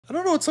I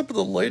don't know what's up with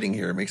the lighting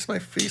here. It makes my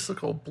face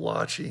look all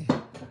blotchy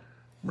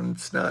when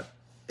it's not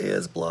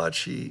as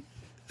blotchy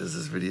as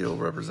this video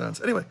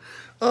represents. Anyway,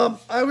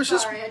 I was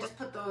just... Sorry, I just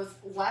put those.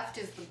 Left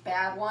is the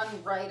bad one.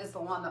 Right is the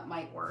one that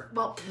might work.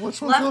 Well,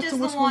 left is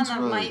the one that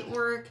might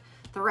work.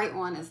 The right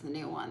one is the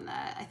new one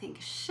that I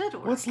think should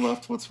work. What's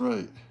left? What's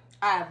right?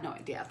 I have no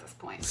idea at this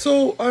point.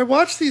 So I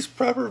watch these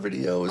prepper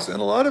videos,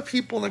 and a lot of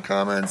people in the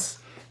comments,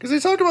 because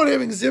they talk about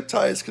having zip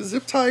ties, because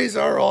zip ties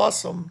are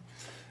awesome.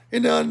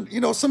 And then, you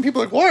know, some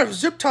people are like, well, I have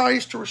zip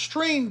ties to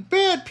restrain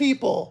bad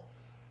people.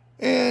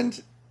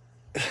 And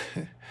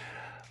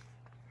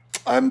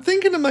I'm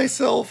thinking to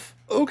myself,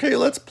 okay,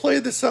 let's play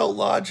this out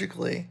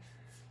logically.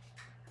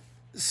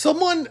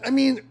 I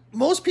mean,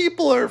 most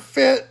people are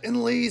fat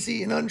and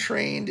lazy and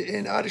untrained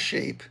and out of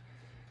shape.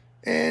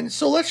 And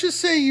so let's just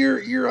say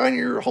you're on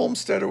your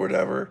homestead or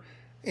whatever,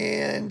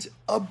 and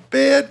a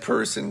bad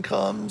person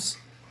comes.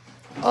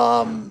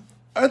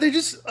 Are they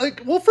just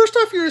like, well, first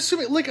off, you're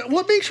assuming, like,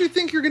 what makes you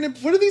think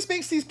what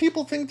makes these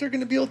people think they're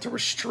gonna be able to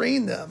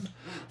restrain them?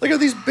 Like, are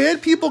these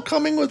bad people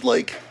coming with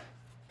like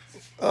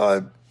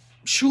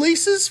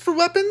shoelaces for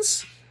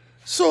weapons?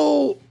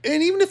 So,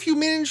 and even if you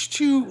manage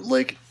to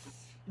like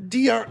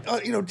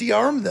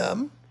de-arm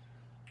them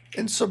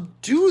and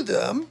subdue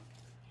them,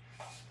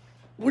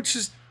 which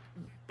is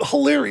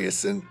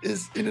hilarious and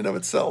is in and of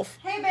itself.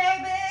 Hey,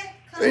 baby.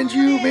 And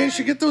you manage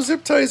to get those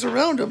zip ties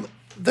around them,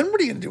 then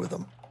what are you gonna do with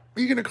them? Are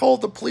you gonna call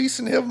the police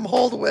and have them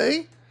hauled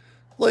away?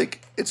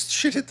 Like, it's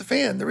shit hit the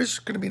fan. There is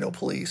gonna be no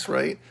police,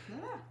 right?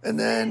 Yeah. And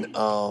then,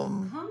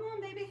 come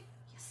on, baby.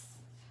 Yes.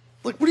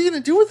 like, what are you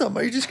gonna do with them?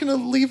 Are you just gonna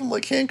leave them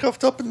like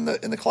handcuffed up in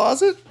the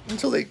closet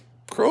until they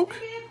croak?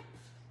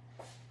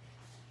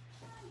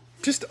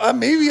 Just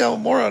maybe I'm a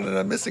moron and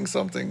I'm missing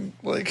something.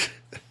 Like,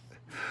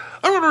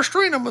 I'm gonna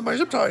restrain them with my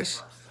zip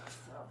ties.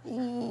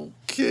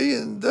 Okay,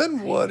 and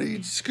then what? Are you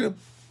just gonna?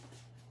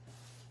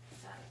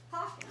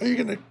 Are you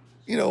gonna,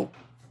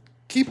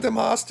 keep them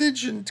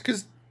hostage? And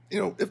because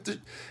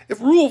if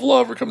rule of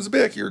law ever comes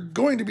back, you're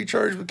going to be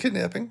charged with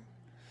kidnapping.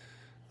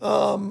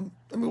 I mean,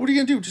 what are you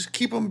gonna do? Just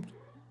keep them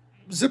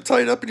zip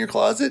tied up in your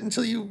closet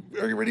until you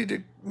are ready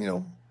to,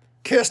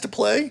 cast a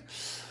play?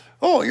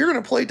 Oh, you're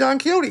gonna play Don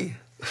Quixote,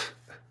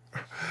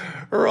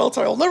 or else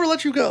I'll never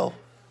let you go.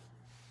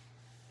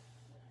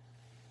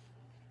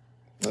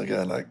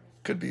 Again, I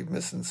could be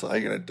missing. So I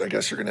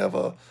guess you're gonna have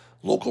a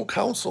local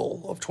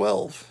council of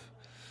 12,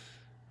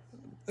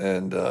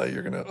 and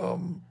you're gonna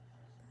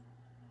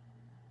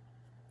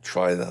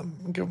try them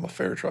and give them a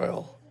fair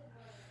trial.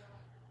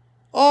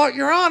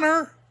 Your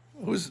Honor,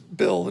 who's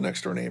Bill, the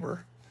next door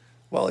neighbor,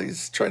 while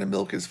he's trying to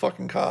milk his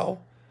fucking cow.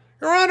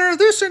 Your Honor,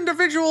 this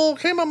individual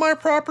came on my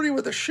property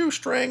with a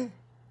shoestring,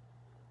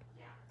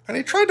 and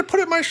he tried to put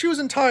it in my shoes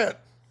and tie it.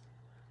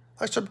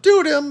 I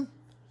subdued him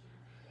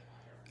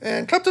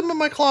and kept him in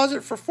my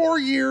closet for 4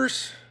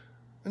 years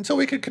until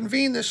we could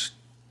convene this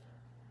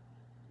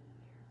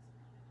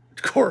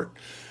court.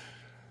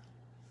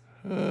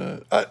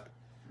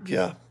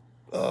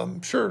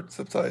 Sure,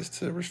 zip ties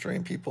to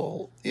restrain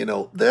people.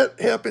 That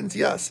happens,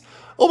 yes.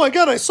 Oh my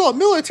God, I saw a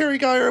military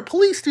guy or a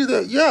police do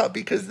that. Yeah,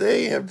 because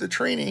they have the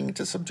training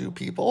to subdue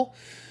people.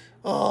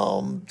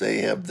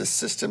 They have the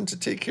system to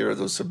take care of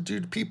those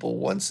subdued people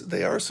once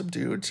they are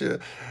subdued, to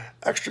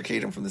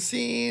extricate them from the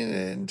scene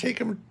and take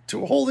them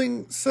to a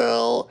holding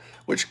cell,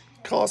 which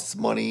costs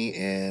money,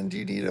 and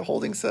you need a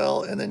holding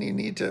cell, and then you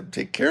need to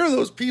take care of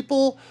those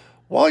people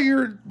while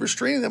you're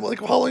restraining them. Like,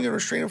 how long are you going to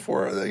restrain them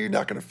for? You're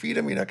not going to feed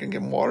them. You're not going to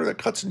give them water. That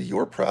cuts into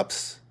your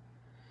preps.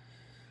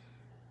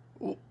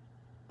 What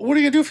are you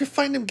going to do if you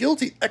find them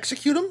guilty?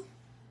 Execute them?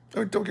 I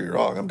mean, don't get me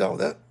wrong. I'm down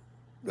with that.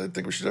 I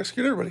think we should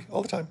execute everybody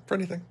all the time for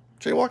anything.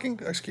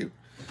 Jaywalking? Execute.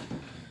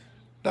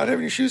 Not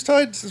having your shoes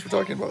tied? Since we're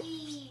talking about...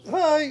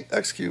 Hi!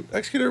 Execute.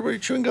 Execute everybody.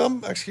 Chewing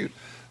gum? Execute.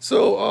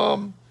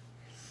 So,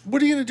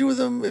 what are you going to do with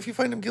them if you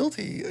find them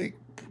guilty?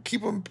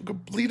 Keep them,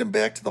 lead them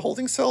back to the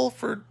holding cell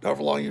for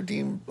however long you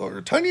deem, or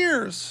 10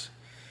 years.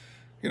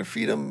 You're going to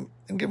feed them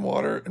and give them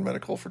water and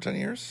medical for 10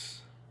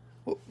 years?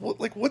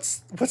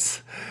 What's,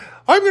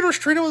 I'm going to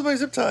restrain them with my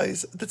zip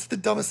ties. That's the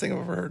dumbest thing I've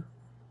ever heard.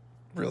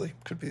 Really,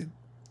 could be.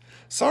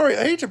 Sorry,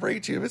 I hate to break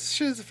it to you. If it's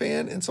shit as a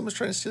fan and someone's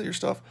trying to steal your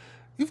stuff,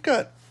 you've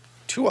got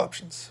 2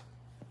 options.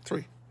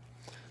 3.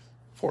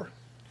 4.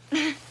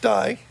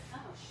 Die. Oh,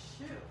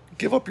 shoot.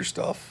 Give up your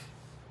stuff.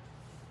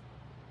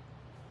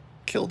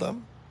 Kill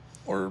them.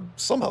 Or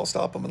somehow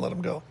stop them and let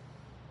them go.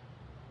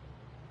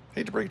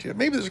 Hate to break it to you.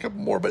 Maybe there's a couple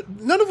more, but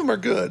none of them are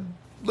good.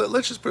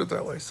 Let's just put it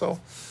that way.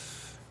 So,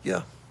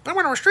 yeah. I'm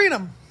going to restrain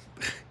them.